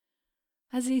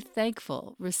As a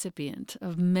thankful recipient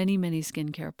of many, many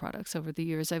skincare products over the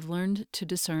years, I've learned to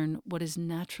discern what is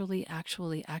naturally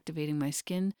actually activating my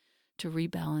skin to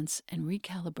rebalance and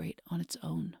recalibrate on its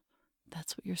own.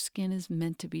 That's what your skin is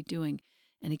meant to be doing,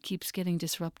 and it keeps getting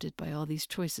disrupted by all these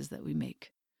choices that we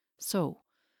make. So,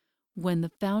 when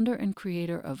the founder and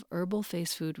creator of Herbal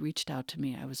Face Food reached out to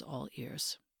me, I was all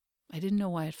ears. I didn't know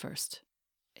why at first.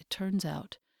 It turns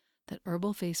out that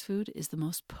Herbal Face Food is the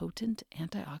most potent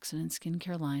antioxidant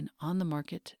skincare line on the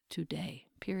market today,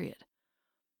 period.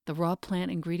 The raw plant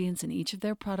ingredients in each of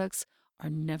their products are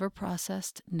never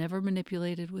processed, never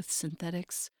manipulated with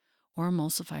synthetics or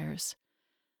emulsifiers.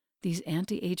 These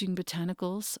anti-aging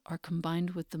botanicals are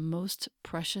combined with the most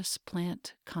precious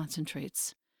plant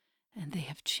concentrates, and they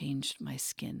have changed my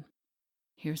skin.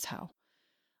 Here's how.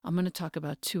 I'm going to talk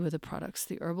about two of the products,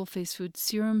 the Herbal Face Food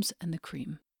serums and the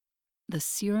cream. The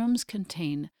serums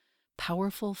contain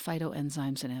powerful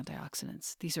phytoenzymes and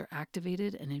antioxidants. These are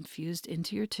activated and infused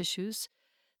into your tissues.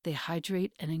 They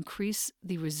hydrate and increase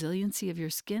the resiliency of your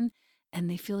skin, and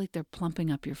they feel like they're plumping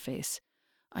up your face.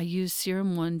 I use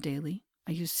Serum 1 daily.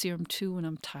 I use Serum 2 when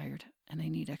I'm tired and I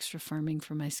need extra firming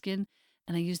for my skin.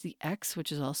 And I use the X,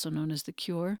 which is also known as the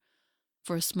Cure,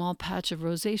 for a small patch of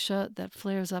rosacea that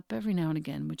flares up every now and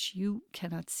again, which you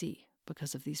cannot see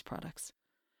because of these products.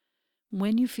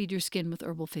 When you feed your skin with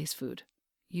Herbal Face Food,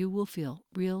 you will feel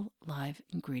real live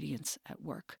ingredients at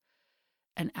work.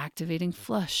 An activating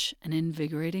flush, an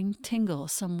invigorating tingle,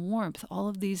 some warmth, all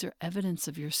of these are evidence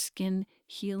of your skin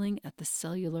healing at the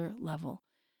cellular level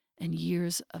and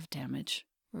years of damage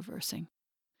reversing.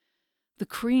 The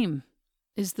cream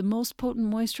is the most potent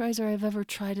moisturizer I've ever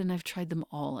tried, and I've tried them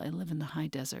all. I live in the high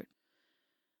desert.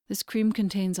 This cream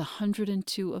contains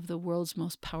 102 of the world's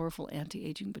most powerful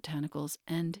anti-aging botanicals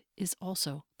and is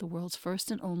also the world's first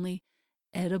and only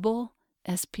edible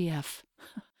SPF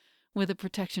with a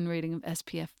protection rating of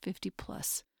SPF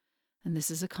 50+. And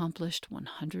this is accomplished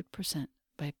 100%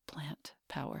 by plant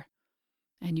power.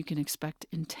 And you can expect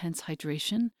intense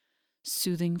hydration,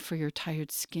 soothing for your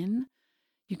tired skin.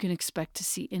 You can expect to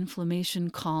see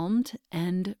inflammation calmed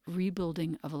and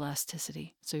rebuilding of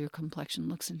elasticity, so your complexion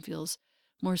looks and feels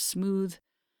more smooth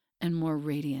and more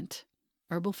radiant.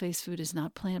 Herbal Face Food is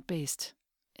not plant-based.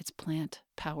 It's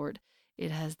plant-powered. It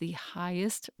has the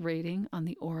highest rating on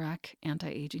the ORAC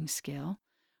anti-aging scale.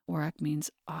 ORAC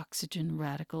means oxygen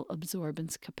radical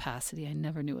absorbance capacity. I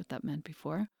never knew what that meant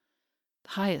before.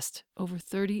 The highest, over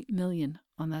 30 million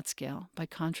on that scale. By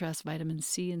contrast, vitamin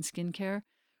C in skincare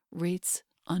rates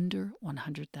under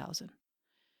 100,000.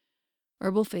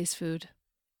 Herbal Face Food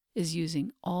is using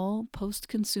all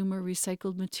post-consumer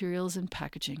recycled materials and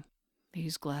packaging. They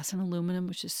use glass and aluminum,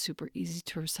 which is super easy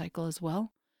to recycle as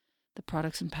well. The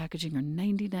products and packaging are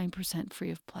 99% free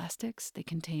of plastics. They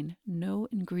contain no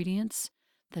ingredients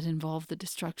that involve the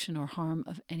destruction or harm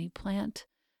of any plant,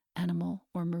 animal,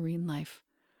 or marine life.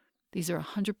 These are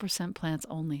 100% plants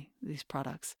only, these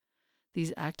products.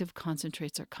 These active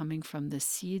concentrates are coming from the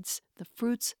seeds, the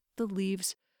fruits, the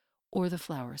leaves, or the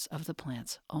flowers of the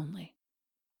plants only.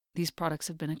 These products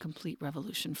have been a complete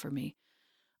revolution for me.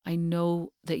 I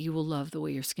know that you will love the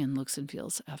way your skin looks and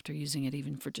feels after using it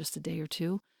even for just a day or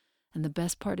two. And the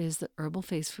best part is that Herbal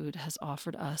Face Food has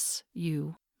offered us,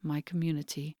 you, my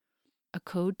community, a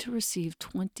code to receive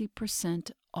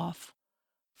 20% off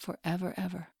forever,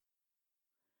 ever.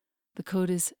 The code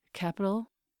is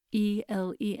capital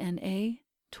ELENA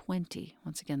 20.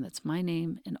 Once again, that's my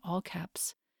name in all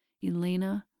caps,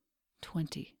 Elena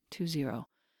 20.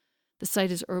 The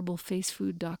site is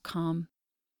herbalfacefood.com.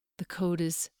 The code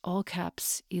is all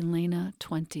caps Elena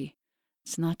 20.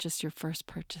 It's not just your first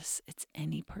purchase, it's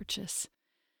any purchase.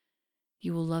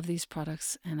 You will love these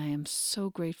products, and I am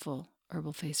so grateful,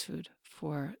 Herbal Face Food,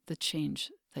 for the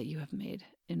change that you have made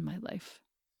in my life.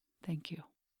 Thank you.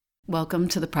 Welcome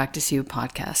to the Practice You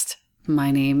podcast. My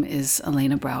name is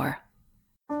Elena Brower.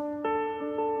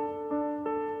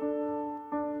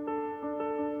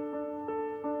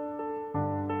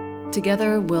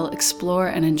 Together, we'll explore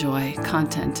and enjoy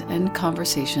content and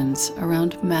conversations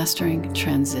around mastering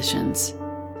transitions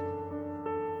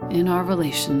in our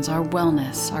relations, our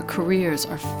wellness, our careers,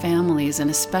 our families, and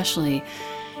especially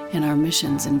in our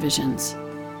missions and visions.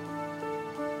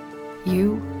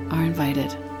 You are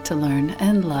invited to learn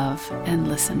and love and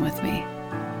listen with me.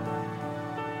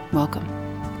 Welcome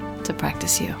to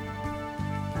Practice You.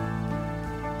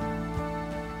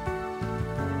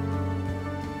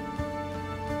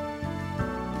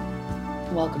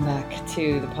 Welcome back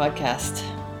to the podcast.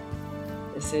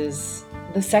 This is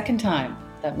the second time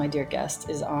that my dear guest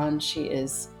is on. She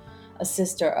is a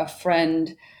sister, a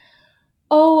friend,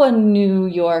 Oh, a New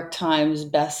York Times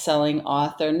best-selling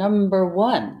author, number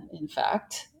one, in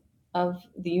fact, of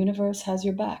The Universe Has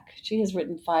Your Back. She has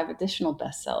written 5 additional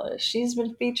bestsellers. She's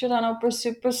been featured on Oprah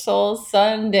Super Soul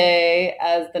Sunday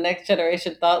as the next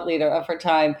generation thought leader of her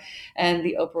time, and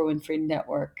the Oprah Winfrey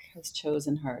Network has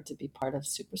chosen her to be part of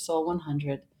Super Soul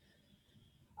 100.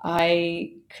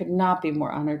 I could not be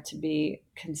more honored to be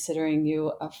considering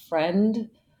you a friend,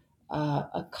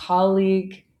 a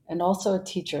colleague, and also a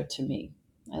teacher to me.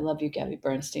 I love you, Gabby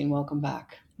Bernstein. Welcome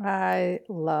back. I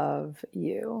love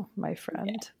you, my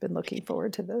friend. Been looking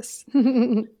forward to this.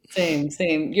 Same,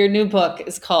 same. Your new book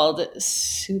is called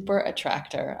Super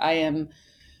Attractor. I am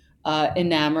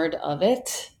enamored of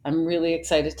it. I'm really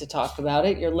excited to talk about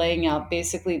it. You're laying out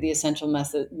basically the essential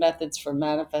methods for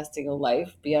manifesting a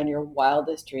life beyond your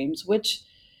wildest dreams, which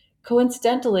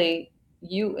coincidentally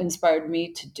you inspired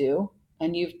me to do,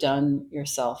 and you've done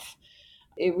yourself.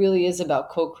 It really is about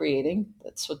co-creating.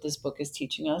 That's what this book is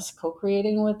teaching us,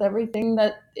 co-creating with everything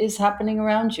that is happening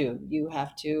around you. You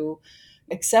have to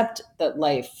accept that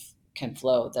life can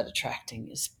flow, that attracting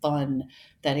is fun,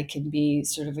 that it can be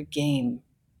sort of a game,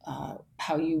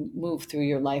 how you move through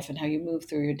your life and how you move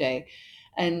through your day.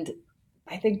 And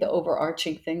I think the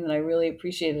overarching thing that I really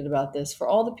appreciated about this for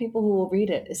all the people who will read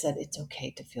it is that it's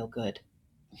okay to feel good.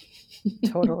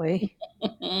 Totally.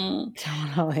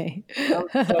 Totally.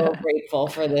 I'm so grateful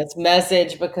for this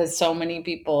message because so many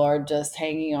people are just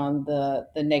hanging on the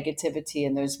negativity,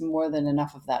 and there's more than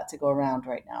enough of that to go around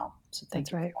right now. So thank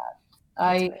That's you for right. that.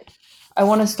 That's I right. I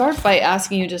want to start by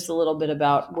asking you just a little bit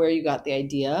about where you got the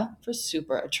idea for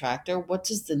Super Attractor. What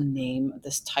does the name of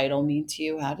this title mean to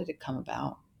you? How did it come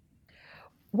about?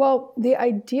 Well, the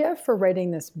idea for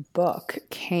writing this book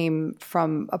came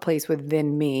from a place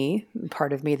within me,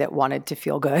 part of me that wanted to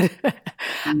feel good. I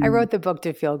Mm, wrote the book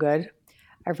to feel good.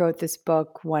 I wrote this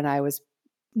book when I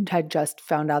had just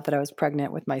found out that I was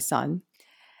pregnant with my son.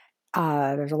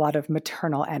 There's a lot of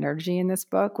maternal energy in this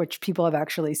book, which people have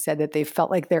actually said that they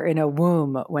felt like they're in a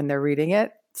womb when they're reading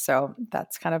it. So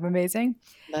that's kind of amazing.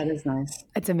 that is nice.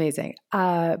 It's amazing.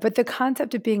 But the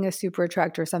concept of being a super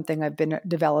attractor is something I've been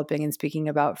developing and speaking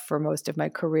about for most of my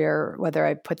career, whether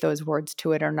I put those words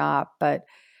to it or not, but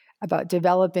about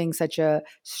developing such a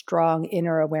strong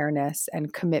inner awareness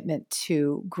and commitment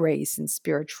to grace and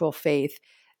spiritual faith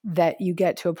that you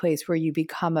get to a place where you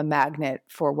become a magnet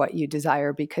for what you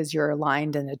desire because you're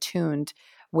aligned and attuned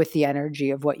with the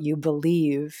energy of what you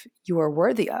believe you are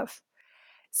worthy of.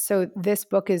 So this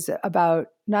book is about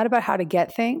not about how to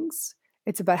get things,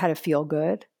 it's about how to feel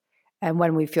good. And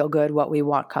when we feel good, what we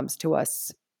want comes to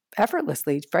us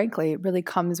effortlessly. Frankly, it really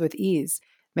comes with ease.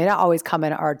 It may not always come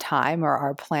in our time or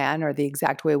our plan or the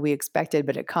exact way we expected,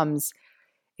 but it comes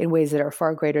in ways that are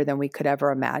far greater than we could ever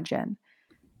imagine.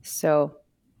 So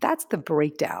that's the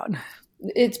breakdown.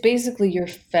 It's basically your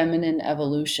feminine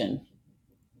evolution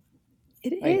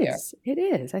It right there. is. It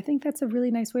is. I think that's a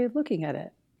really nice way of looking at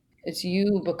it. It's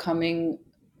you becoming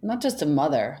not just a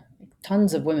mother.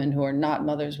 Tons of women who are not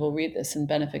mothers will read this and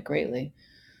benefit greatly.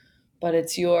 But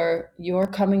it's your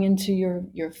coming into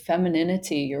your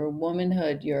femininity, your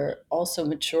womanhood, your also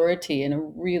maturity in a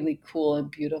really cool and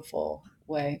beautiful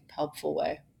way, helpful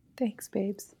way. Thanks,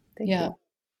 babes. Thank Yeah, you.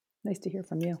 Nice to hear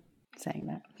from you saying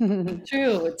that.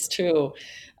 true. It's true.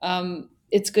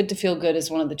 It's good to feel good is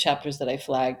one of the chapters that I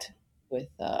flagged with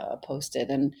a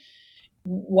post-it. And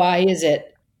why is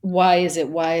it? Why is it?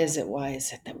 Why is it? Why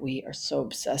is it that we are so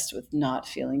obsessed with not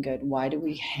feeling good? Why do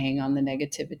we hang on the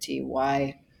negativity?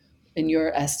 Why, in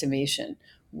your estimation,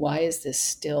 why is this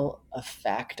still a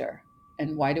factor?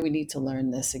 And why do we need to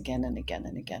learn this again and again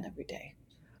and again every day?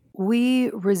 We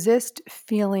resist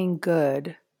feeling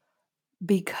good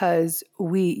because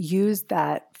we use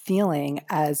that feeling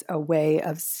as a way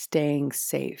of staying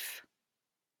safe.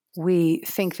 We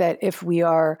think that if we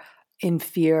are in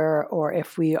fear or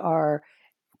if we are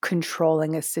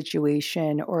controlling a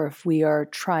situation or if we are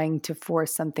trying to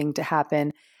force something to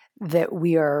happen, that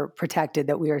we are protected,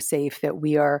 that we are safe, that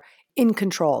we are in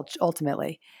control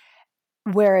ultimately.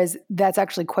 Whereas that's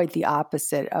actually quite the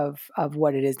opposite of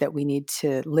what it is that we need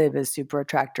to live as super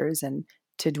attractors and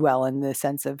to dwell in the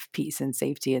sense of peace and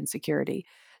safety and security.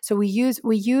 So we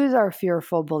use our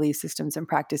fearful belief systems and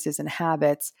practices and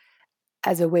habits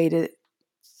as a way to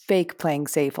fake playing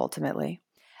safe ultimately.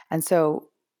 And so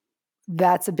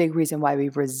that's a big reason why we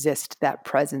resist that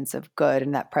presence of good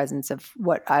and that presence of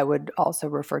what I would also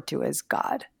refer to as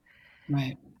God.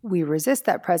 Right. We resist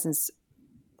that presence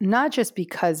not just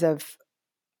because of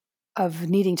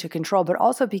needing to control, but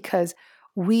also because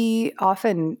we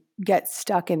often get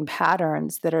stuck in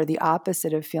patterns that are the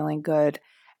opposite of feeling good.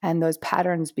 And those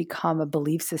patterns become a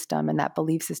belief system, and that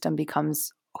belief system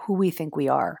becomes who we think we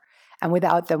are. And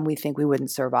without them, we think we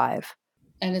wouldn't survive.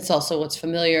 And it's also what's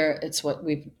familiar. It's what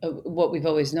we've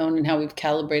always known, and how we've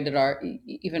calibrated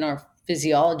even our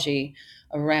physiology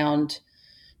around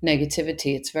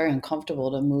negativity. It's very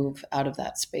uncomfortable to move out of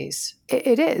that space.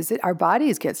 It is. Our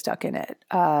bodies get stuck in it.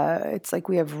 It's like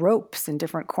we have ropes in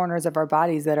different corners of our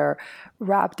bodies that are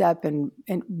wrapped up and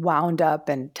wound up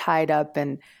and tied up,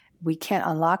 and we can't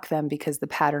unlock them because the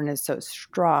pattern is so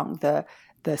strong. The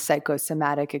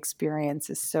psychosomatic experience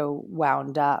is so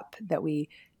wound up that we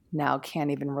now can't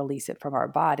even release it from our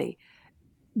body.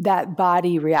 That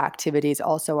body reactivity is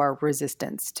also our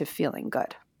resistance to feeling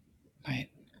good. Right.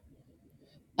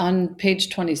 On page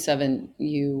 27,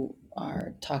 you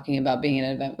are talking about being at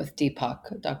an event with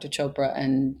Deepak, Dr. Chopra,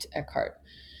 and Eckhart.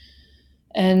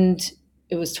 And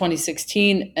it was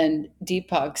 2016, and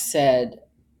Deepak said,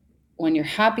 when you're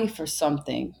happy for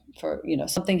something,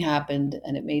 something happened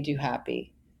and it made you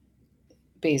happy,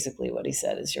 basically what he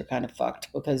said is you're kind of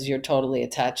fucked, because you're totally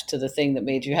attached to the thing that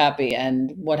made you happy.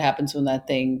 And what happens when that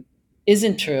thing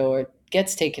isn't true or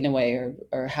gets taken away,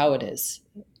 or how it is,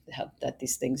 that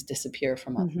these things disappear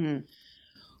from us. Mm-hmm.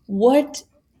 What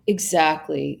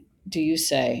exactly do you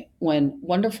say when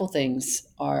wonderful things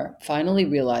are finally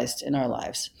realized in our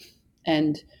lives,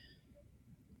 and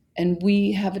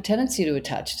we have a tendency to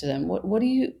attach to them? What do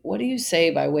you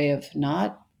say by way of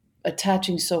not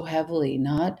attaching so heavily,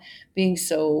 not being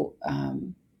so,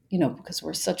 because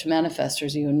we're such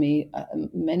manifestors, you and me,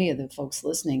 many of the folks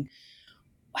listening.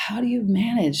 How do you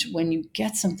manage when you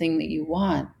get something that you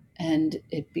want and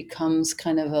it becomes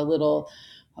kind of a little,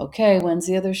 okay, when's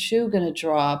the other shoe going to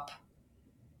drop?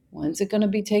 When's it going to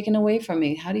be taken away from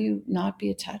me? How do you not be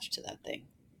attached to that thing?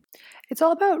 It's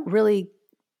all about really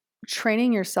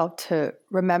training yourself to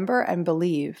remember and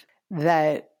believe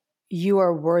that you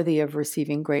are worthy of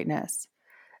receiving greatness.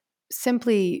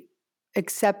 Simply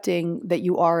accepting that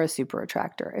you are a super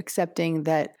attractor, accepting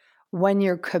that when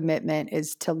your commitment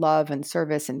is to love and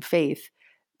service and faith,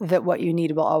 that what you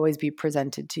need will always be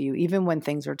presented to you, even when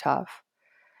things are tough.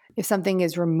 If something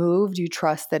is removed, you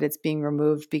trust that it's being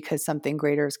removed because something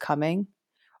greater is coming,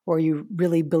 or you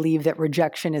really believe that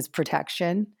rejection is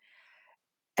protection.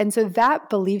 And so that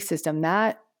belief system,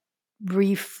 that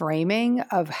reframing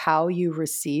of how you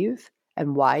receive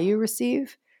and why you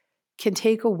receive, can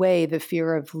take away the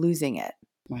fear of losing it.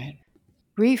 Right.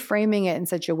 Reframing it in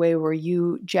such a way where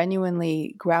you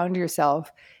genuinely ground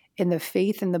yourself in the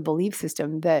faith and the belief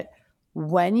system that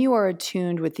when you are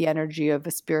attuned with the energy of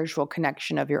a spiritual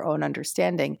connection of your own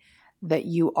understanding, that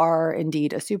you are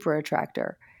indeed a super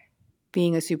attractor.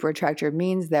 Being a super attractor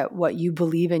means that what you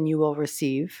believe in, you will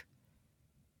receive.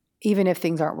 Even if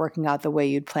things aren't working out the way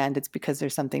you'd planned, it's because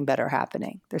there's something better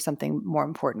happening. There's something more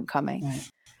important coming. Right.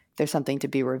 There's something to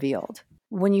be revealed.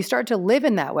 When you start to live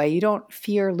in that way, you don't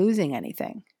fear losing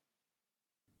anything.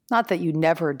 Not that you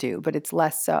never do, but it's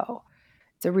less so.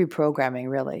 It's a reprogramming,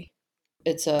 really.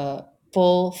 It's a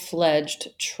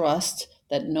full-fledged trust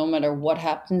that no matter what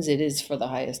happens, it is for the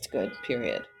highest good,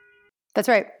 period. That's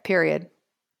right, period.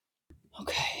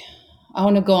 Okay. I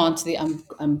want to go on to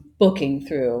I'm booking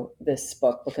through this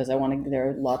book because there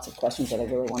are lots of questions that I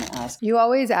really want to ask. You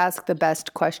always ask the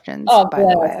best questions, by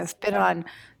the way. I've been on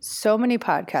so many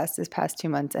podcasts this past 2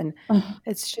 months, and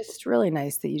it's just really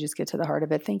nice that you just get to the heart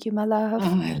of it. Thank you, my love. Oh,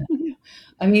 I love you.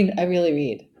 I mean, I really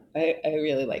read. I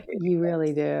really like reading. You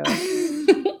really do.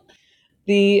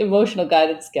 The Emotional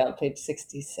Guidance Scale, page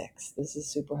 66. This is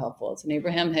super helpful. It's an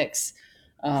Abraham Hicks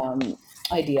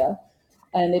idea.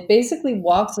 And it basically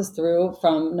walks us through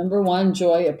from number 1,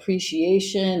 joy,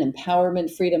 appreciation, empowerment,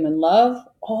 freedom, and love,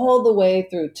 all the way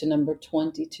through to number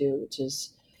 22, which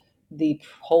is the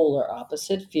polar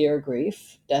opposite: fear,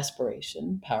 grief,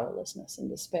 desperation, powerlessness, and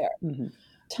despair. Mm-hmm.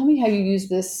 Tell me how you use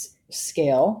this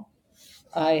scale.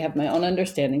 I have my own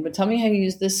understanding, but tell me how you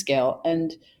use this scale,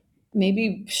 and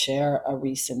maybe share a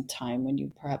recent time when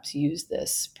you perhaps use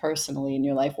this personally in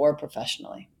your life or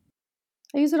professionally.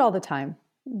 I use it all the time.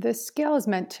 The scale is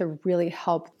meant to really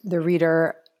help the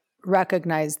reader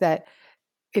recognize that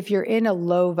if you're in a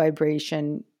low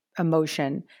vibration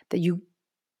emotion, that you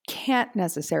can't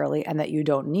necessarily, and that you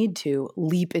don't need to,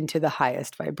 leap into the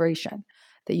highest vibration,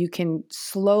 that you can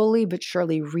slowly but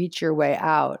surely reach your way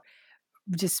out.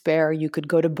 Despair, you could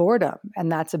go to boredom,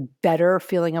 and that's a better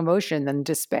feeling emotion than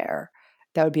despair.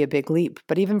 That would be a big leap.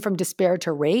 But even from despair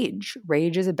to rage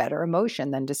is a better emotion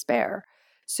than despair.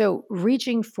 So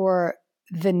reaching for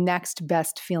the next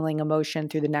best feeling emotion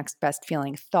through the next best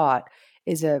feeling thought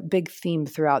is a big theme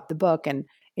throughout the book. And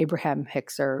Abraham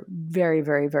Hicks are very,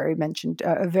 very, very mentioned,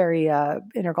 a very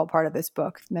integral part of this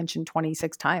book, mentioned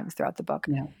 26 times throughout the book.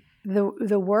 Yeah.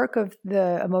 The work of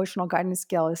the emotional guidance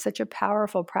scale is such a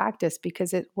powerful practice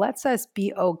because it lets us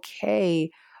be okay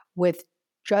with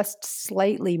just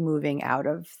slightly moving out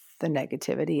of the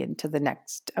negativity into the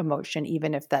next emotion,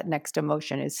 even if that next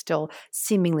emotion is still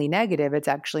seemingly negative, it's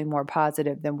actually more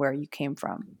positive than where you came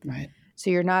from. Right. So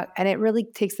you're not, and it really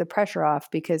takes the pressure off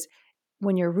because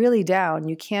when you're really down,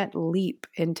 you can't leap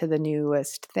into the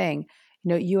newest thing.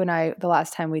 You and I, the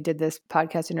last time we did this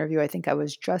podcast interview, I think I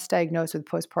was just diagnosed with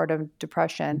postpartum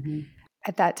depression. Mm-hmm.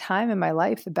 At that time in my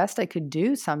life, the best I could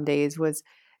do some days was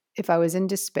if I was in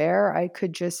despair, I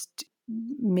could just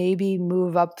maybe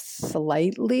move up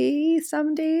slightly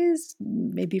some days.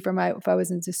 Maybe if I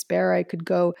was in despair, I could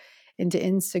go into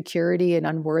insecurity and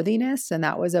unworthiness, and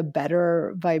that was a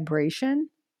better vibration.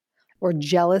 Or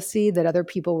jealousy that other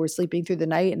people were sleeping through the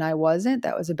night and I wasn't.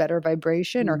 That was a better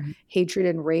vibration. Or Mm-hmm. hatred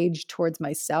and rage towards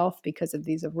myself because of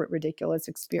these ridiculous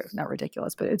experience, not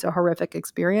ridiculous, but it's a horrific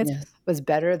experience, Yes. was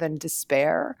better than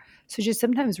despair. So just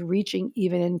sometimes reaching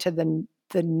even into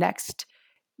the next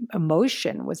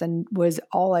emotion was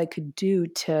all I could do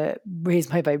to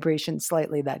raise my vibration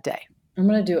slightly that day. I'm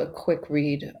going to do a quick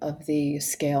read of the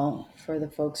scale for the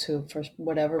folks who, for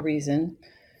whatever reason,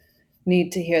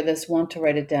 need to hear this, want to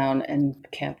write it down, and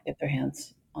can't get their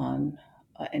hands on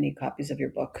any copies of your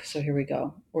book. So here we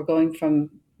go. We're going from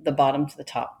the bottom to the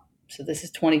top. So this is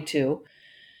 22.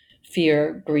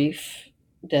 Fear, grief,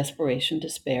 desperation,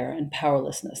 despair, and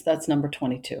powerlessness. That's number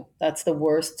 22. That's the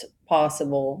worst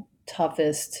possible,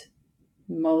 toughest,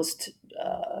 most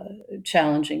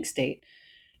challenging state.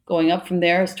 Going up from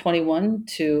there is 21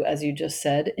 to, as you just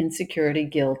said, insecurity,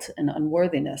 guilt, and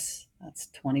unworthiness. That's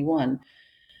 21.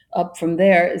 Up from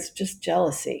there is just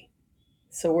jealousy.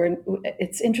 So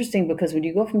it's interesting because when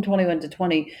you go from 21 to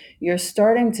 20, you're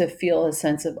starting to feel a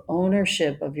sense of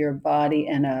ownership of your body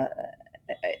and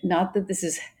not that this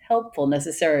is helpful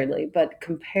necessarily, but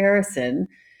comparison,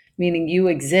 meaning you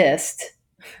exist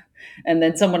and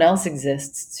then someone else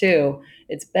exists too.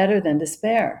 It's better than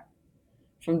despair.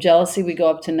 From jealousy, we go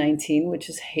up to 19, which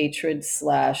is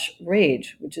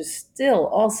hatred/rage, which is still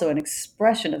also an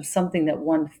expression of something that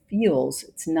one feels.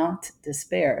 It's not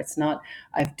despair. It's not,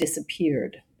 I've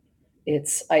disappeared.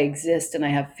 It's, I exist and I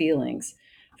have feelings.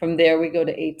 From there, we go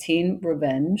to 18,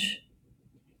 revenge.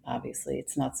 Obviously,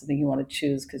 it's not something you want to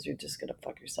choose because you're just going to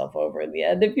fuck yourself over in the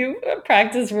end if you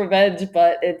practice revenge,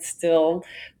 but it's still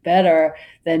better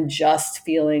than just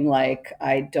feeling like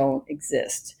I don't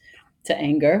exist. To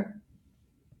anger.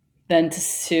 Then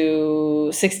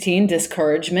to 16,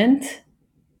 discouragement.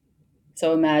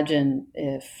 So imagine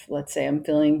if, let's say, I'm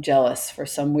feeling jealous for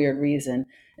some weird reason.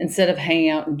 Instead of hanging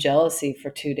out in jealousy for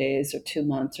 2 days or 2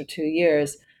 months or 2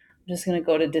 years, I'm just going to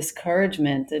go to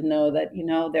discouragement and know that,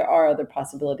 there are other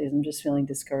possibilities. I'm just feeling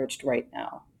discouraged right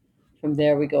now. From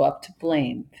there, we go up to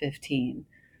blame, 15.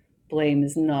 Blame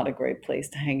is not a great place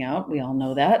to hang out. We all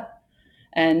know that.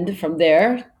 And from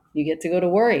there, you get to go to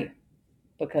worry,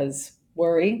 because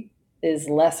worry is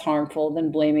less harmful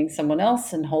than blaming someone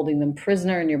else and holding them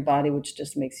prisoner in your body, which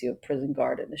just makes you a prison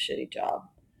guard and a shitty job.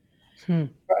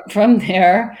 From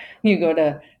there, you go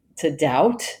to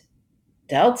doubt.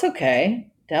 Doubt's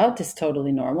okay. Doubt is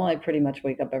totally normal. I pretty much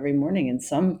wake up every morning in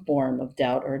some form of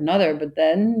doubt or another, but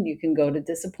then you can go to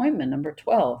disappointment, number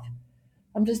 12.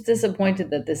 I'm just disappointed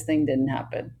that this thing didn't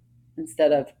happen,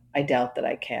 instead of I doubt that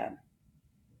I can.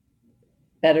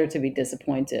 Better to be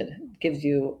disappointed. It gives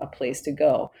you a place to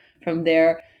go. From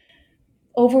there,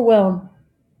 overwhelm.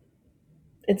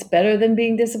 It's better than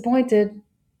being disappointed.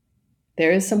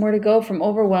 There is somewhere to go from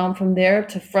overwhelm. From there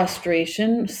to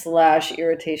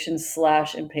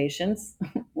frustration/irritation/impatience,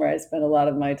 where I spend a lot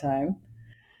of my time.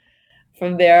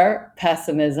 From there,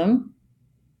 pessimism.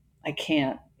 I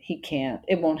can't. He can't.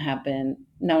 It won't happen.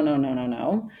 No, no, no, no,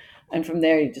 no. And from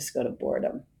there, you just go to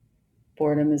boredom.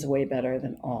 Boredom is way better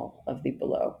than all of the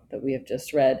below that we have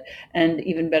just read. And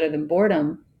even better than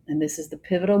boredom, and this is the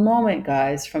pivotal moment,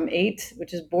 guys, from 8,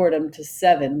 which is boredom, to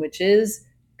 7, which is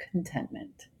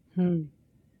contentment.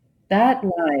 That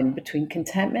line between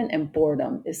contentment and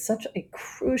boredom is such a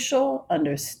crucial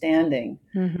understanding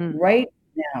right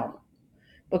now,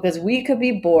 because we could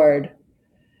be bored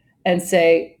and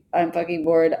say, I'm fucking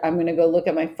bored. I'm going to go look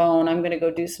at my phone. I'm going to go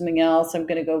do something else. I'm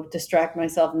going to go distract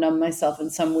myself, numb myself in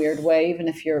some weird way. Even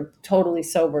if you're totally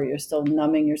sober, you're still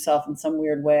numbing yourself in some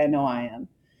weird way. I know I am.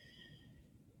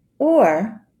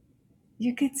 Or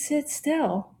you could sit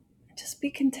still and just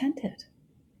be contented.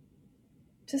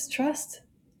 Just trust.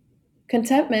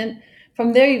 Contentment.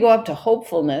 From there, you go up to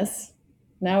hopefulness.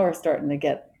 Now we're starting to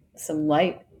get some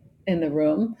light in the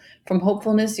room. From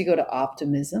hopefulness, you go to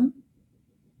optimism.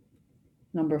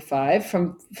 Number 5.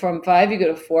 From 5, you go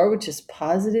to 4, which is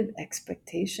positive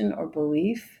expectation or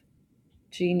belief.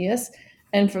 Genius.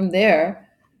 And from there,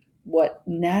 what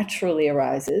naturally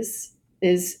arises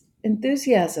is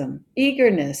enthusiasm,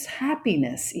 eagerness,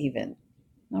 happiness, even.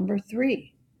 Number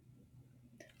 3.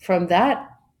 From that,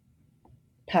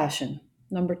 passion.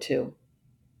 Number 2.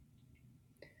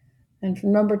 And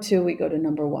from number 2, we go to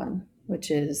number 1, which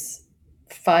is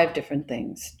 5 different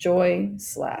things: joy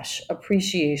 /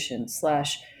 appreciation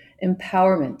 /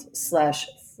 empowerment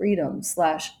 / freedom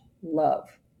 / love.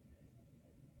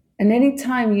 And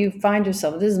anytime you find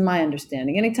yourself, this is my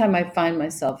understanding, anytime I find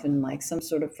myself in like some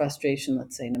sort of frustration,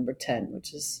 let's say number 10,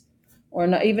 which is, or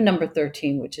not, even number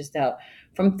 13, which is doubt.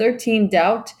 From 13,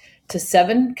 doubt, to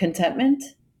 7, contentment,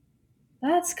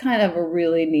 that's kind of a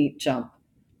really neat jump,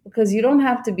 because you don't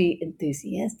have to be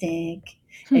enthusiastic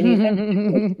and you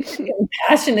don't have to be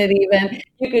passionate even.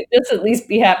 You could just at least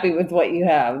be happy with what you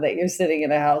have, that you're sitting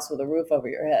in a house with a roof over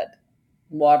your head,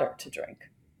 water to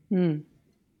drink.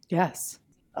 Yes.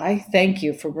 I thank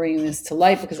you for bringing this to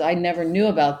light, because I never knew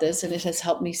about this, and it has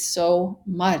helped me so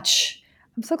much.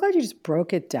 I'm so glad you just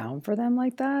broke it down for them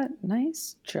like that.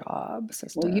 Nice job,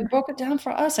 sister. Well, you broke it down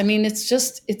for us. I mean,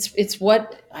 it's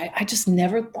what I just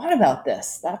never thought about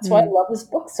this. That's why I love this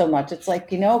book so much. It's like,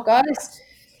 guys,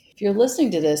 if you're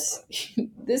listening to this,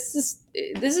 this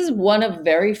is one of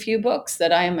very few books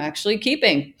that I am actually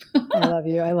keeping. I love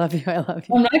you. I love you. I love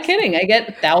you. I'm not kidding. I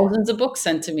get thousands of books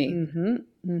sent to me.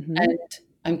 And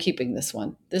I'm keeping this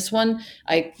one. This one,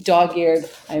 I dog-eared,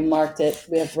 I marked it.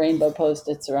 We have rainbow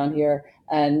Post-its around here,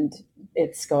 and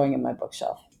it's going in my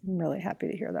bookshelf. I'm really happy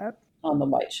to hear that. On the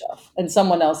white shelf. And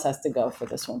someone else has to go for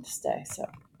this one to stay. So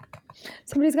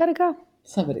somebody's got to go.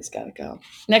 Somebody's got to go.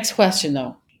 Next question,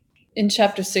 though. In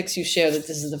chapter 6, you share that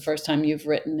this is the first time you've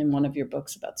written in one of your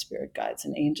books about spirit guides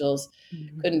and angels.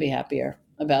 Couldn't be happier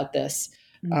about this.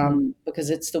 Because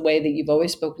it's the way that you've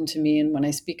always spoken to me. And when I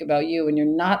speak about you and you're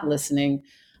not listening,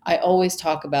 I always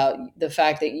talk about the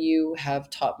fact that you have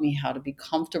taught me how to be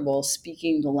comfortable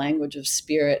speaking the language of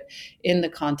spirit in the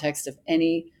context of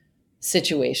any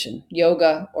situation,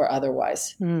 yoga or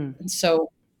otherwise. And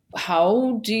so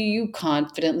how do you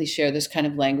confidently share this kind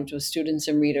of language with students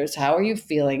and readers? How are you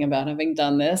feeling about having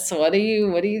done this? What are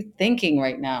you thinking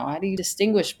right now? How do you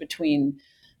distinguish between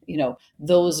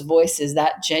those voices,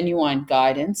 that genuine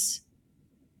guidance,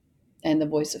 and the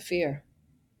voice of fear?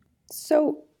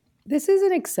 So this is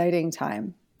an exciting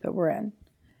time that we're in.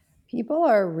 People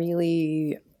are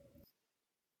really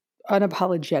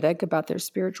unapologetic about their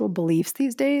spiritual beliefs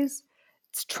these days.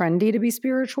 It's trendy to be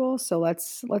spiritual. So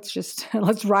let's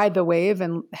ride the wave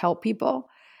and help people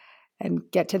and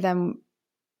get to them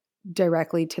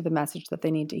directly to the message that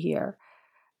they need to hear.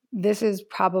 This is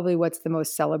probably what's the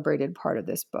most celebrated part of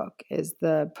this book, is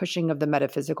the pushing of the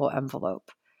metaphysical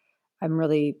envelope. I'm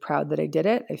really proud that I did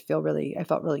it. I felt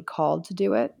really called to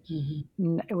do it.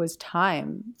 And it was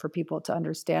time for people to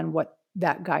understand what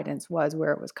that guidance was,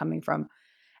 where it was coming from,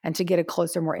 and to get a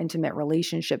closer, more intimate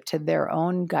relationship to their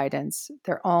own guidance,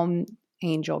 their own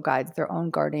angel guides, their own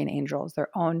guardian angels, their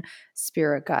own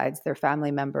spirit guides, their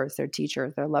family members, their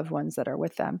teachers, their loved ones that are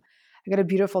with them. I got a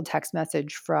beautiful text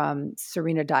message from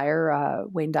Serena Dyer,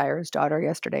 Wayne Dyer's daughter,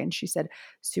 yesterday, and she said,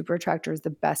 "Super Attractor is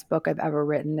the best book I've ever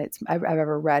written. I've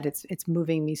ever read. It's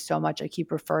moving me so much. I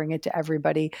keep referring it to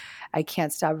everybody. I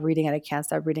can't stop reading it. I can't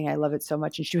stop reading it. I love it so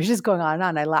much." And she was just going on and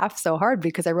on. I laughed so hard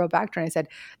because I wrote back to her and I said,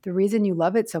 "The reason you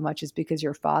love it so much is because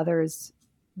your father's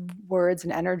words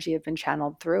and energy have been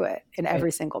channeled through it in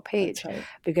every single page." That's right.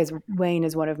 Because Wayne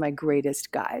is one of my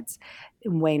greatest guides.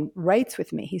 And Wayne writes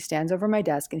with me. He stands over my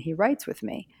desk and he writes with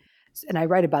me. And I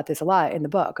write about this a lot in the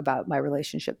book, about my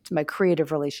relationship, my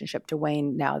creative relationship to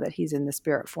Wayne now that he's in the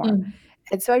spirit form.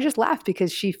 And so I just laughed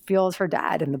because she feels her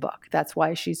dad in the book. That's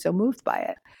why she's so moved by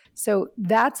it. So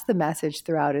that's the message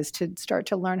throughout, is to start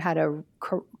to learn how to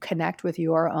connect with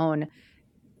your own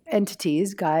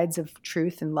entities, guides of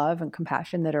truth and love and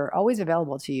compassion that are always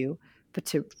available to you, but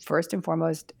to first and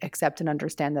foremost accept and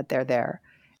understand that they're there.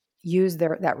 Use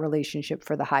that relationship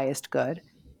for the highest good,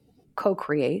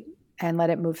 co-create, and let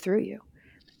it move through you.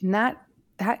 And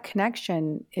that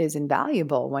connection is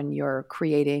invaluable when you're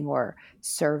creating or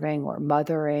serving or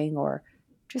mothering or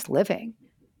just living.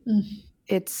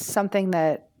 It's something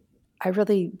that I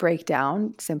really break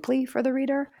down simply for the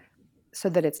reader, so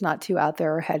that it's not too out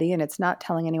there or heady, and it's not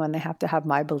telling anyone they have to have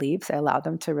my beliefs. I allow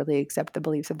them to really accept the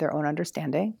beliefs of their own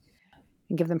understanding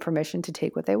and give them permission to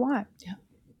take what they want. Yeah.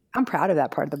 I'm proud of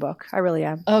that part of the book. I really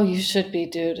am. Oh, you should be,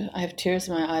 dude. I have tears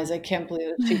in my eyes. I can't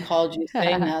believe that she called you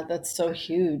saying that. That's so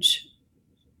huge.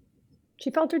 She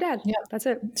felt her dad. Yeah, That's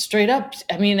it. straight up.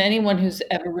 I mean, anyone who's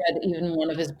ever read even one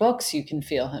of his books, you can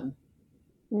feel him.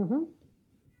 Mm-hmm.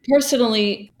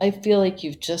 Personally, I feel like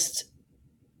you've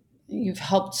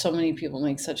helped so many people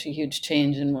make such a huge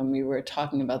change. And when we were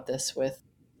talking about this with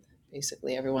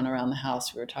basically everyone around the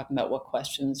house, we were talking about what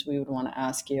questions we would want to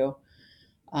ask you.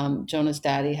 Jonah's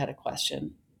daddy had a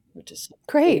question, which is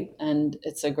Great. and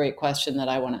it's a great question that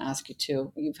I want to ask you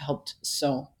too. You've helped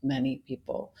so many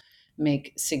people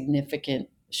make significant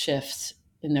shifts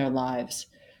in their lives.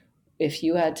 If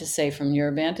you had to say from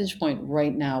your vantage point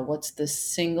right now, what's the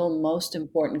single most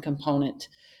important component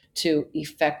to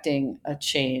effecting a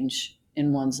change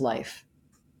in one's life?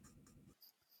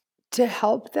 To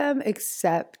help them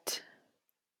accept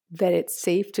that it's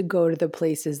safe to go to the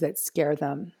places that scare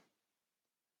them.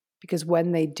 Because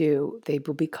when they do, they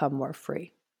will become more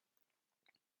free.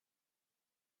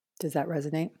 Does that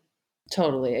resonate?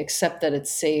 Totally. Accept that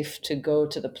it's safe to go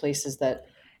to the places that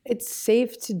It's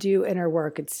safe to do inner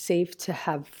work. It's safe to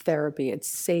have therapy. It's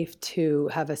safe to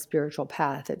have a spiritual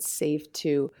path. It's safe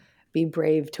to be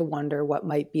brave to wonder what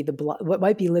might be what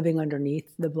might be living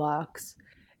underneath the blocks.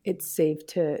 It's safe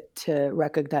to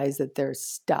recognize that there's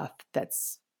stuff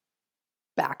that's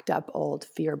backed up old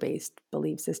fear-based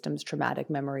belief systems, traumatic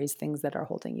memories, things that are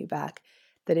holding you back,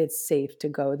 that it's safe to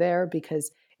go there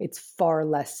because it's far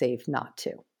less safe not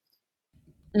to.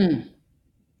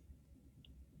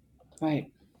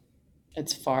 Right.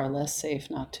 It's far less safe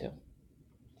not to.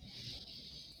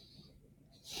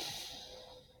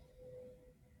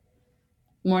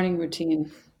 Morning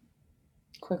routine.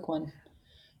 Quick one.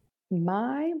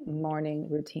 My morning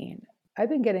routine. I've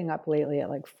been getting up lately at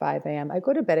like 5 a.m. I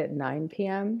go to bed at 9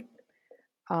 p.m.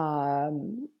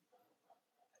 During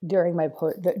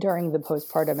during the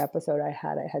postpartum episode I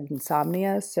had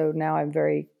insomnia, so now I'm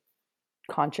very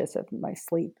conscious of my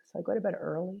sleep. So I go to bed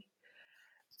early.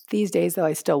 These days, though,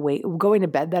 I still wait. Going to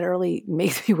bed that early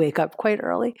makes me wake up quite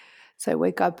early. So I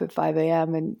wake up at 5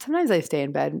 a.m. and sometimes I stay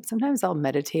in bed. Sometimes I'll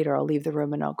meditate or I'll leave the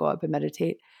room and I'll go up and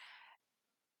meditate.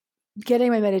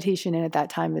 Getting my meditation in at that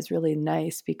time is really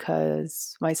nice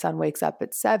because my son wakes up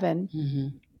at 7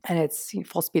 and it's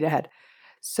full speed ahead.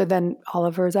 So then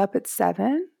Oliver's up at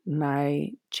 7 and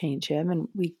I change him and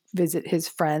we visit his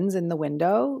friends in the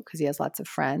window because he has lots of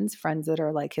friends that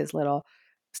are like his little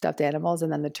stuffed animals,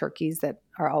 and then the turkeys that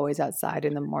are always outside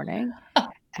in the morning.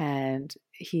 And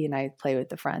he and I play with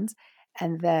the friends.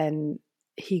 And then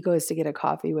he goes to get a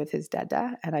coffee with his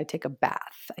dada, and I take a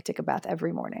bath. I take a bath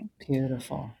every morning.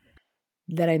 Beautiful.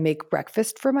 Then I make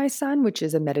breakfast for my son, which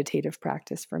is a meditative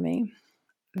practice for me.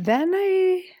 Then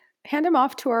I hand him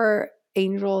off to our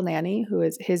angel nanny, who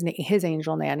is his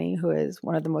angel nanny, who is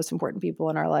one of the most important people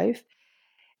in our life,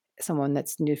 someone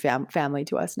that's new family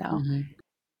to us now.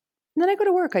 And then I go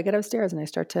to work. I get upstairs and I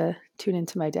start to tune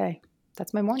into my day.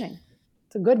 That's my morning.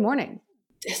 It's a good morning.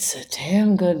 It's a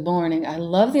damn good morning. I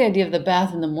love the idea of the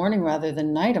bath in the morning rather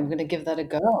than night. I'm going to give that a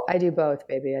go. I do both,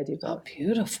 baby. I do both. Oh,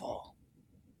 beautiful.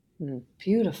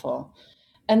 Beautiful.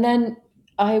 And then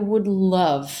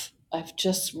I've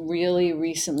just really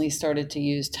recently started to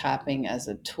use tapping as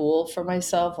a tool for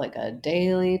myself, like a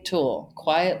daily tool,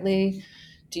 quietly.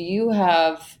 Do you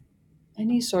have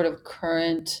any sort of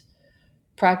current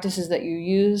practices that you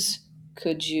use?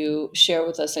 Could you share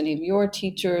with us any of your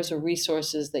teachers or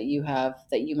resources that you have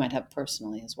that you might have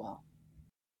personally as well?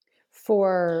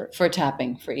 For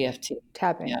tapping, for EFT.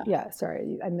 Tapping. Yeah,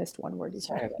 sorry. I missed one word you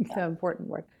Sorry said. about that. The important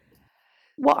word.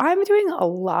 Well, I'm doing a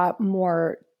lot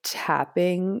more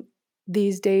tapping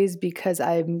these days because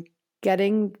I'm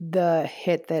getting the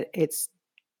hit that it's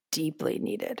deeply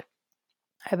needed.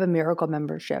 I have a Miracle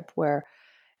membership where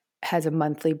has a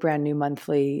brand new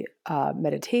monthly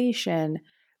meditation,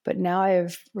 but now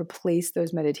I've replaced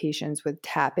those meditations with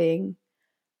tapping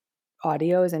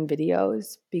audios and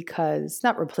videos, because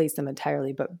not replace them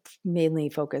entirely, but mainly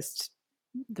focused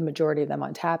the majority of them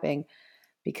on tapping,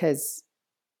 because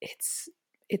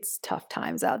it's tough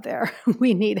times out there.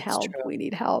 We need help. We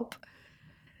need help.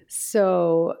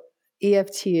 So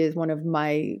EFT is one of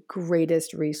my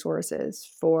greatest resources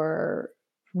for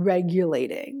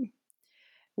regulating.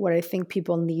 What I think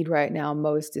people need right now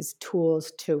most is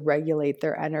tools to regulate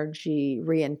their energy,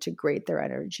 reintegrate their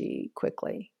energy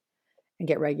quickly, and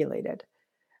get regulated.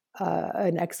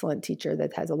 An excellent teacher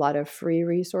that has a lot of free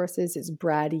resources is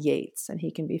Brad Yates, and he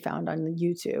can be found on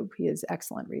YouTube. He has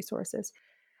excellent resources.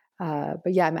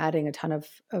 But yeah, I'm adding a ton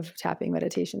of tapping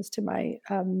meditations to my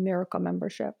Miracle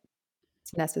membership.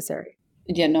 It's necessary.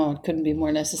 Yeah, no, it couldn't be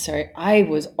more necessary. I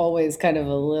was always kind of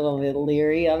a little bit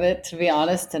leery of it, to be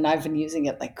honest, and I've been using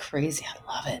it like crazy.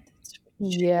 I love it.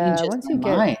 It Yeah, changes my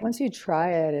mind. once you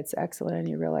try it, it's excellent, and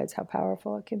you realize how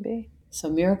powerful it can be. So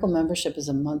Miracle membership is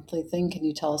a monthly thing. Can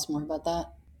you tell us more about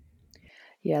that?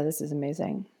 Yeah, this is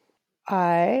amazing.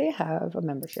 I have a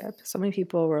membership. So many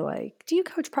people were like, do you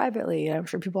coach privately? And I'm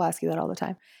sure people ask you that all the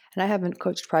time. And I haven't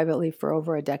coached privately for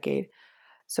over a decade.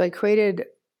 So I created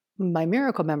my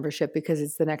Miracle membership because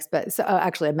it's the next best. So,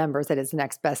 actually, a member said it's the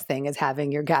next best thing is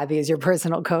having your Gabby as your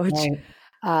personal coach. Right.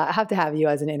 I have to have you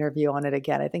as an interview on it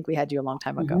again. I think we had you a long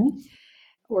time ago,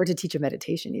 or to teach a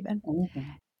meditation even.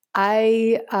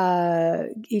 I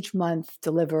each month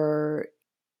deliver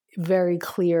very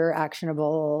clear,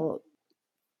 actionable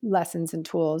lessons and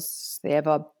tools. They have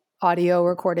a audio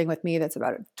recording with me that's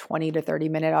about a 20 to 30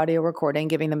 minute audio recording,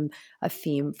 giving them a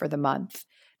theme for the month.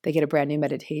 They get a brand new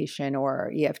meditation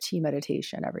or EFT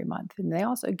meditation every month. And they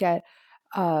also get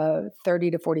 30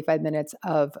 to 45 minutes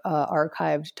of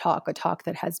archived talk, a talk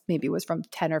that maybe was from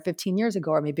 10 or 15 years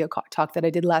ago, or maybe a talk that I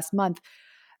did last month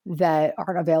that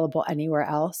aren't available anywhere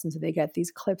else. And so they get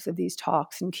these clips of these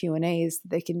talks and Q&As.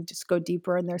 They can just go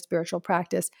deeper in their spiritual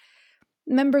practice.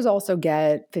 Members also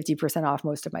get 50% off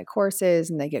most of my courses,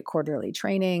 and they get quarterly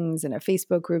trainings and a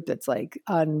Facebook group that's like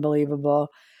unbelievable.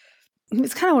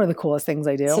 It's kind of one of the coolest things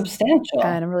I do. Substantial.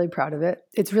 And I'm really proud of it.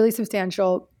 It's really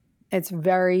substantial. It's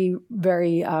very,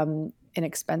 very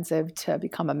inexpensive to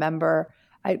become a member.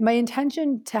 My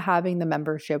intention to having the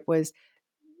membership was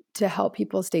to help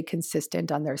people stay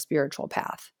consistent on their spiritual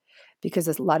path, because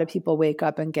a lot of people wake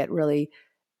up and get really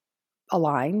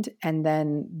aligned, and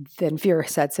then fear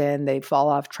sets in, they fall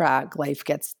off track, life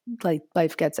gets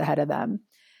ahead of them.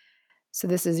 So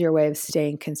this is your way of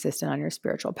staying consistent on your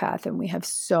spiritual path. And we have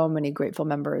so many grateful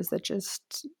members that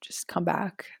just come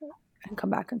back and come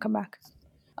back and come back.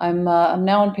 I'm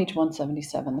now on page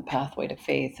 177, The Pathway to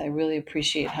Faith. I really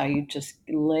appreciate how you just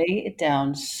lay it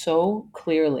down so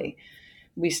clearly.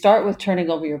 We start with turning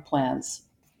over your plans.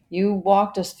 You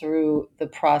walked us through the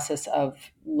process of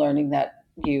learning that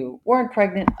you weren't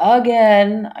pregnant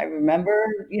again. I remember,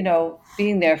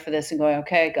 being there for this and going,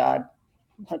 okay, God,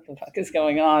 what the fuck is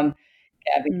going on?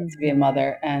 Gabby needs to be a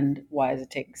mother, and why is it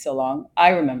taking so long? I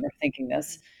remember thinking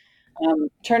this.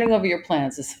 Turning over your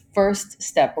plans, this first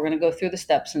step. We're going to go through the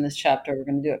steps in this chapter. We're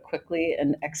going to do it quickly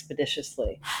and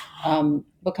expeditiously.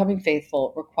 Becoming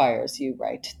faithful requires, you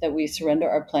write, that we surrender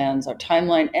our plans, our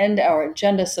timeline, and our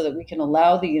agenda so that we can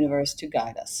allow the universe to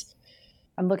guide us.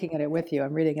 I'm looking at it with you.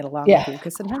 I'm reading it along with you,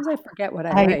 because sometimes I forget what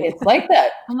I write. It's like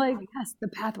that. I'm like, yes, the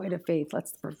pathway to faith.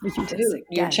 Let's review this again.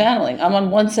 You're channeling. I'm on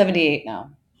 178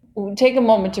 now. Take a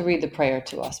moment to read the prayer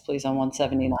to us, please, on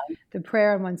 179. The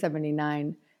prayer on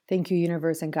 179. Thank you,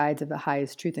 universe and guides of the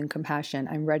highest truth and compassion.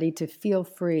 I'm ready to feel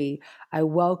free. I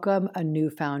welcome a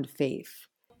newfound faith.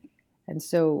 And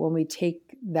so when we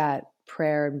take that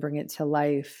prayer and bring it to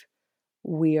life,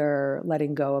 we are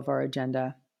letting go of our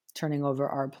agenda, turning over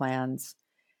our plans.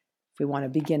 If we want to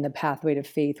begin the pathway to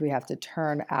faith, we have to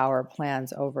turn our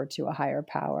plans over to a higher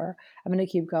power. I'm going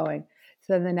to keep going.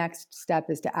 So then the next step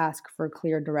is to ask for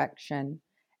clear direction.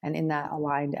 And in that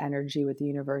aligned energy with the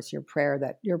universe, your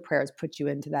prayers put you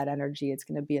into that energy. It's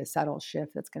going to be a subtle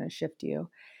shift that's going to shift you.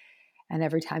 And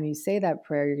every time you say that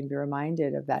prayer, you're going to be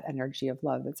reminded of that energy of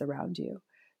love that's around you.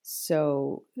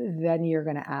 So then you're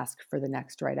going to ask for the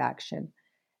next right action.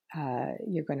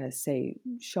 You're going to say,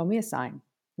 show me a sign.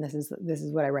 And this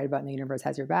is what I write about in The Universe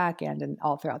Has Your Back and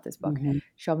all throughout this book. Mm-hmm.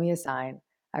 Show me a sign.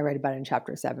 I write about it in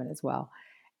chapter 7 as well.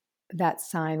 That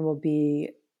sign will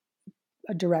be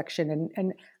a direction.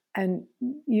 And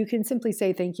you can simply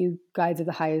say, thank you, guides of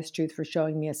the highest truth, for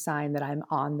showing me a sign that I'm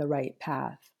on the right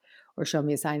path, or show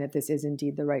me a sign that this is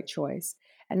indeed the right choice.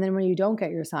 And then when you don't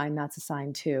get your sign, that's a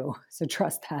sign too. So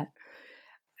trust that.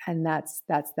 And that's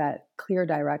that clear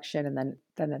direction. And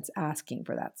then it's asking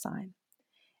for that sign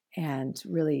and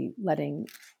really letting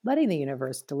the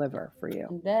universe deliver for you.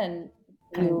 And then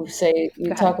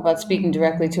you talk about speaking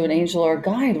directly to an angel or a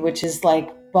guide, which is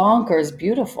like bonkers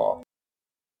beautiful.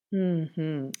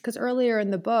 Because earlier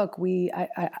in the book,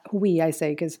 I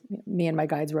say, because me and my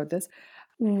guides wrote this,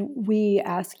 we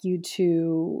ask you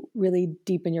to really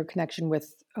deepen your connection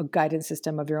with a guidance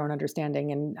system of your own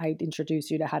understanding. And I introduce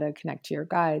you to how to connect to your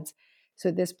guides. So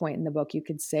at this point in the book, you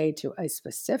could say to a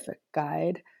specific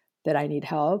guide that I need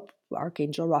help.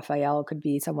 Archangel Raphael could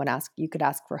be someone you could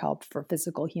ask for help for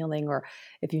physical healing, or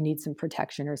if you need some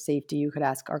protection or safety, you could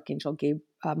ask Archangel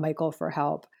Michael for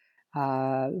help.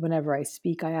 Whenever I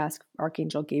speak, I ask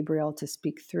Archangel Gabriel to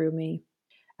speak through me.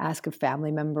 Ask a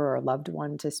family member or loved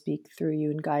one to speak through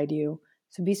you and guide you.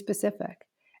 So be specific.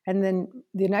 And then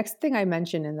the next thing I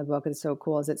mention in the book is so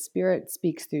cool is that Spirit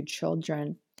speaks through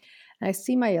children. And I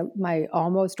see my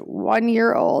almost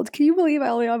 1-year-old. Can you believe I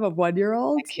only have a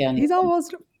 1-year-old? I can't. He's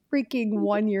almost freaking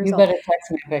 1 year old. You better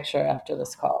text me a picture after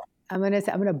this call. I'm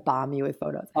gonna bomb you with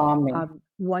photos. Me.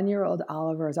 1-year-old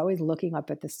Oliver is always looking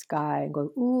up at the sky and goes,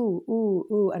 ooh, ooh,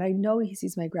 ooh. And I know he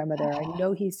sees my grandmother. I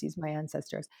know he sees my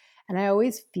ancestors. And I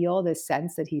always feel this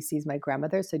sense that he sees my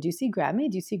grandmother. So do you see Grammy?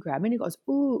 Do you see Grammy? And he goes,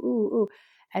 ooh, ooh, ooh.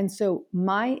 And so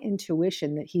my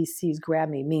intuition that he sees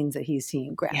Grammy means that he's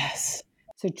seeing Grammy. Yes.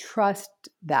 So trust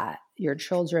that your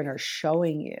children are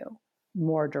showing you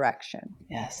more direction.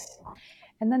 Yes.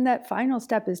 And then that final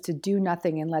step is to do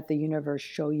nothing and let the universe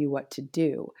show you what to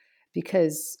do,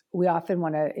 because we often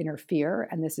want to interfere.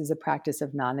 And this is a practice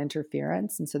of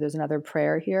non-interference. And so there's another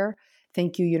prayer here.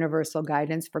 Thank you, universal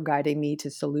guidance, for guiding me to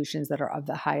solutions that are of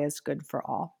the highest good for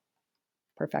all.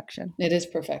 Perfection. It is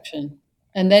perfection.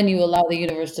 And then you allow the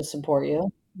universe to support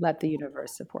you. Let the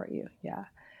universe support you. Yeah.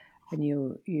 And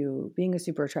you being a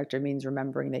super attractor means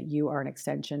remembering that you are an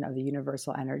extension of the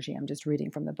universal energy. I'm just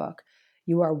reading from the book.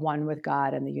 You are one with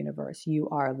God and the universe. You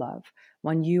are love.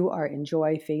 When you are in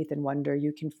joy, faith, and wonder,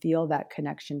 you can feel that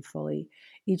connection fully.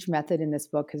 Each method in this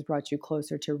book has brought you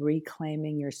closer to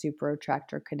reclaiming your super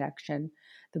attractor connection.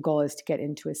 The goal is to get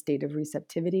into a state of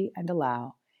receptivity and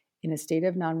allow. In a state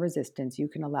of non-resistance, you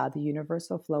can allow the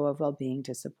universal flow of well-being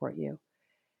to support you.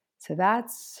 So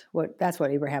that's what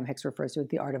Abraham Hicks refers to as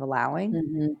the art of allowing.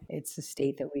 Mm-hmm. It's a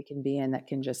state that we can be in that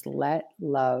can just let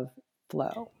love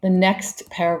flow. The next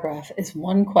paragraph is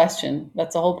one question.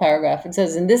 That's a whole paragraph. It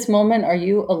says, in this moment, are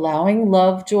you allowing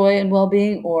love, joy, and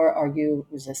well-being, or are you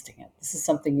resisting it? This is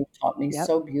something you've taught me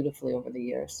so beautifully over the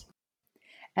years.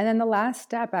 And then the last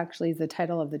step actually is the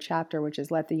title of the chapter, which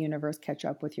is Let the Universe Catch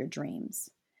Up with Your Dreams.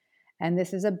 And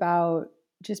this is about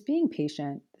just being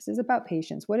patient. This is about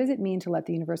patience. What does it mean to let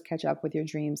the universe catch up with your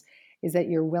dreams? Is that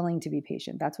you're willing to be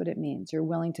patient. That's what it means. You're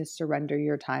willing to surrender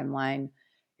your timeline.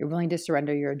 You're willing to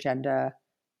surrender your agenda.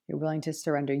 You're willing to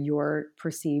surrender your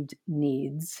perceived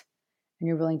needs. And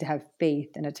you're willing to have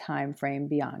faith in a time frame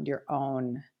beyond your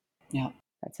own. Yeah.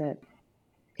 That's it.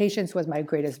 Patience was my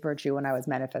greatest virtue when I was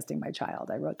manifesting my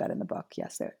child. I wrote that in the book.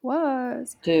 Yes, it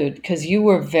was. Dude, because you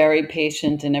were very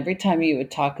patient, and every time you would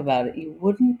talk about it, you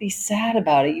wouldn't be sad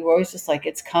about it. You were always just like,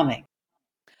 it's coming.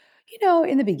 You know,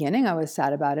 in the beginning, I was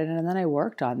sad about it, and then I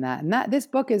worked on that. And this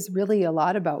book is really a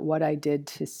lot about what I did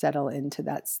to settle into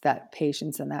that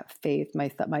patience and that faith.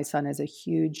 My son is a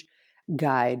huge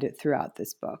guide throughout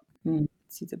this book.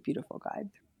 He's a beautiful guide.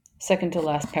 Second to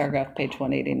last paragraph, page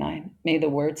 189. May the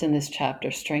words in this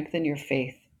chapter strengthen your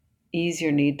faith, ease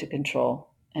your need to control,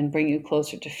 and bring you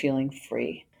closer to feeling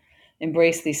free.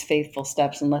 Embrace these faithful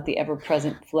steps and let the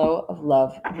ever-present flow of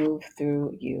love move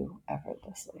through you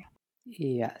effortlessly.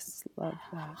 Yes, love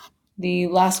that. The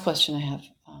last question I have,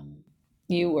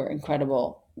 you were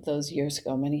incredible those years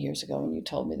ago, many years ago, when you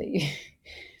told me that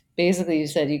you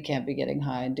said you can't be getting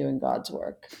high and doing God's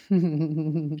work. You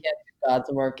can't do God's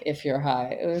work if you're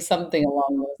high. It was something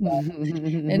along those lines.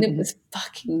 And it was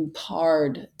fucking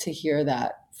hard to hear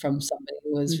that from somebody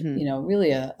who was,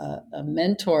 really a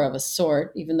mentor of a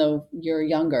sort, even though you're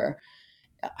younger.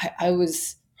 I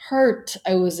was hurt.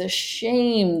 I was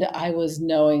ashamed. I was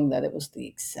knowing that it was the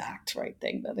exact right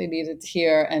thing that I needed to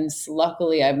hear. And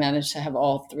luckily, I managed to have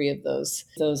all three of those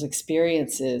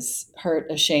experiences: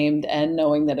 hurt, ashamed, and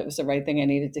knowing that it was the right thing I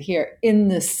needed to hear in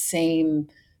the same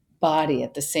body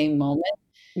at the same moment.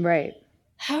 Right.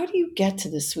 How do you get to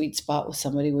the sweet spot with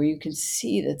somebody where you can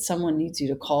see that someone needs you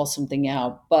to call something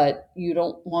out, but you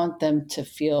don't want them to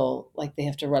feel like they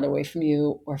have to run away from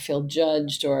you or feel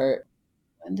judged,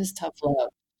 and just tough love?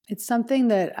 It's something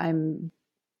that I'm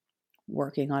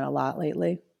working on a lot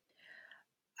lately.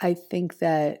 I think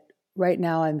that right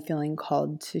now I'm feeling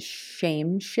called to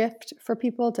shame shift for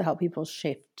people, to help people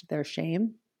shift their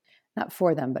shame, not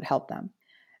for them, but help them.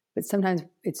 But sometimes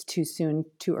it's too soon,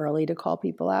 too early to call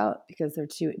people out because they're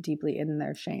too deeply in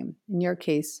their shame. In your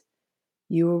case,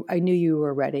 I knew you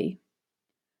were ready.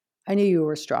 I knew you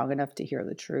were strong enough to hear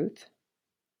the truth.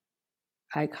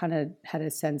 I kind of had a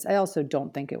sense. I also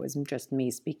don't think it was just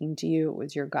me speaking to you. It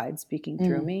was your guide speaking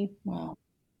through me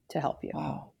to help you.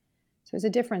 Wow. So there's a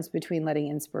difference between letting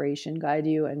inspiration guide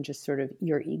you and just sort of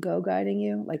your ego guiding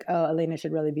you. Like, oh, Elena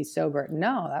should really be sober.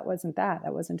 No, that wasn't that.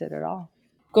 That wasn't it at all.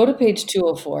 Go to page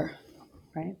 204.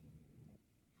 Right.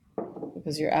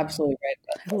 Because you're absolutely right.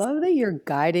 I love that you're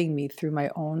guiding me through my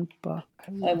own book.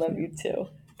 I love you too.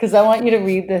 Because I want you to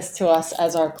read this to us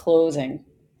as our closing.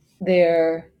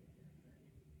 There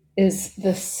is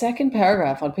the second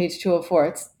paragraph on page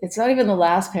 204. It's not even the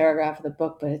last paragraph of the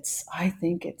book, but I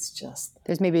think it's just...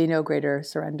 There's maybe no greater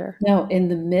surrender. No, in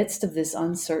the midst of this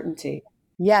uncertainty.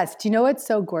 Yes. Do you know what's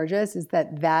so gorgeous is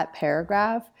that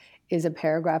paragraph is a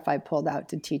paragraph I pulled out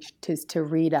to teach, to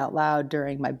read out loud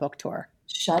during my book tour.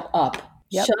 Shut up.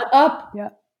 Yep. Shut up.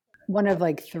 Yep. one of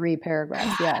like 3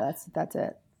 paragraphs. Yeah, that's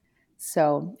it.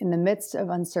 So, in the midst of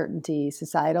uncertainty,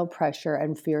 societal pressure,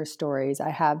 and fear stories, I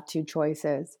have 2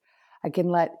 choices. I can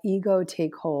let ego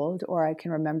take hold, or I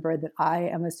can remember that I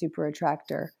am a super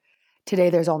attractor. Today,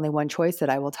 there's only one choice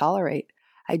that I will tolerate.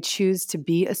 I choose to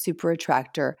be a super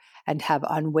attractor and have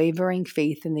unwavering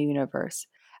faith in the universe.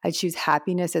 I choose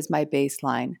happiness as my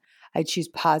baseline. I choose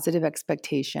positive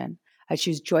expectation. I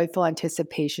choose joyful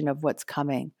anticipation of what's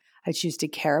coming. I choose to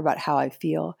care about how I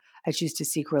feel. I choose to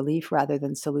seek relief rather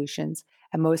than solutions.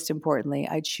 And most importantly,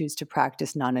 I choose to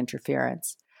practice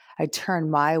non-interference. I turn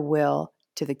my will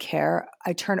to the care.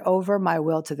 I turn over my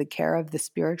will to the care of the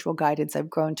spiritual guidance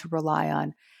I've grown to rely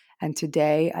on. And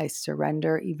today I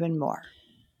surrender even more.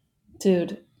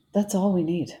 Dude, that's all we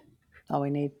need. All we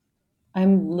need.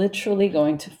 I'm literally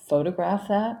going to photograph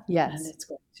that. Yes. And it's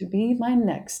going to be my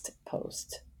next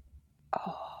post.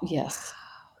 Oh, Yes,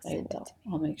 wow. I will.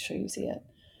 I'll make sure you see it.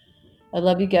 I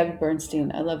love you, Gabby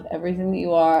Bernstein. I love everything that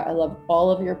you are. I love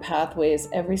all of your pathways,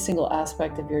 every single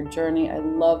aspect of your journey. I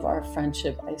love our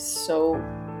friendship. I so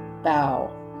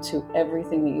bow to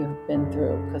everything that you have been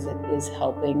through because it is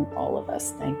helping all of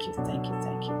us. Thank you, thank you,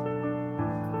 thank you.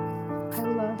 I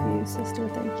love you, sister.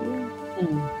 Thank you.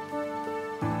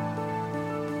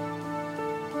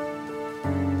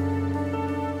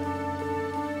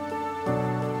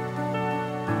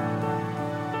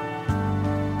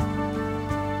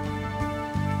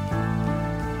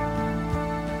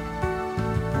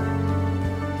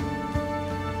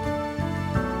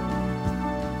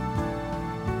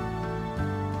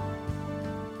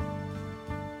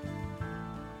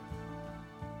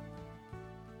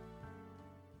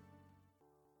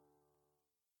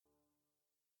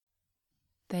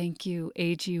 Thank you,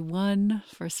 AG1,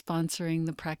 for sponsoring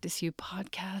the Practice You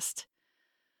podcast.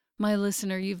 My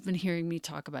listener, you've been hearing me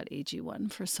talk about AG1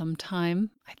 for some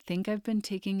time. I think I've been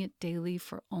taking it daily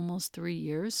for almost 3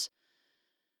 years.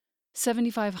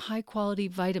 75 high-quality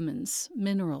vitamins,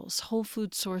 minerals, whole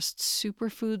food sourced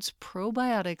superfoods,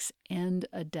 probiotics, and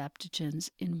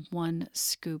adaptogens in one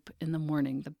scoop in the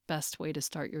morning. The best way to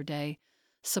start your day.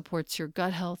 Supports your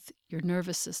gut health, your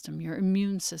nervous system, your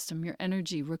immune system, your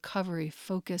energy, recovery,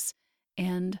 focus,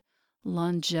 and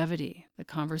longevity, the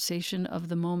conversation of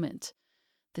the moment.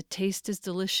 The taste is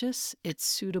delicious. It's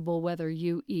suitable whether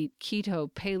you eat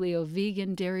keto, paleo,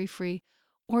 vegan, dairy-free,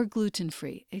 or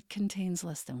gluten-free. It contains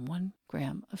less than 1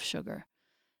 gram of sugar.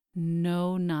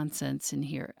 No nonsense in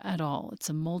here at all. It's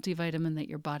a multivitamin that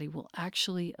your body will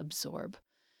actually absorb.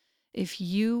 If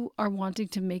you are wanting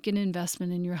to make an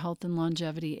investment in your health and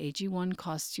longevity, AG1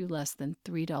 costs you less than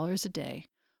 $3 a day,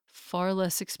 far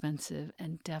less expensive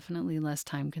and definitely less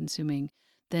time-consuming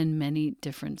than many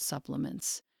different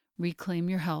supplements. Reclaim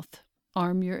your health,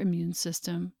 arm your immune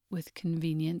system with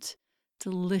convenient,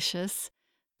 delicious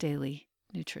daily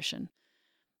nutrition.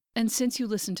 And since you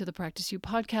listen to the Practice You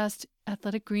podcast,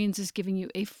 Athletic Greens is giving you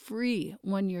a free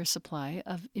 1-year supply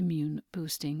of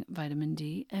immune-boosting vitamin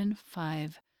D and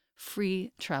 5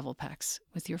 free travel packs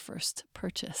with your first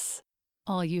purchase.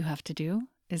 All you have to do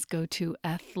is go to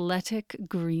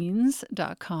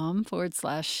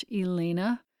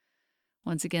athleticgreens.com/Elena.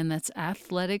 Once again, that's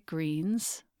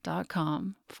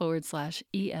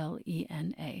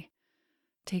athleticgreens.com/ELENA.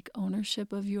 Take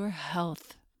ownership of your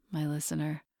health, my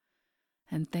listener.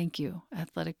 And thank you,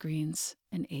 Athletic Greens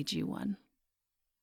and AG1.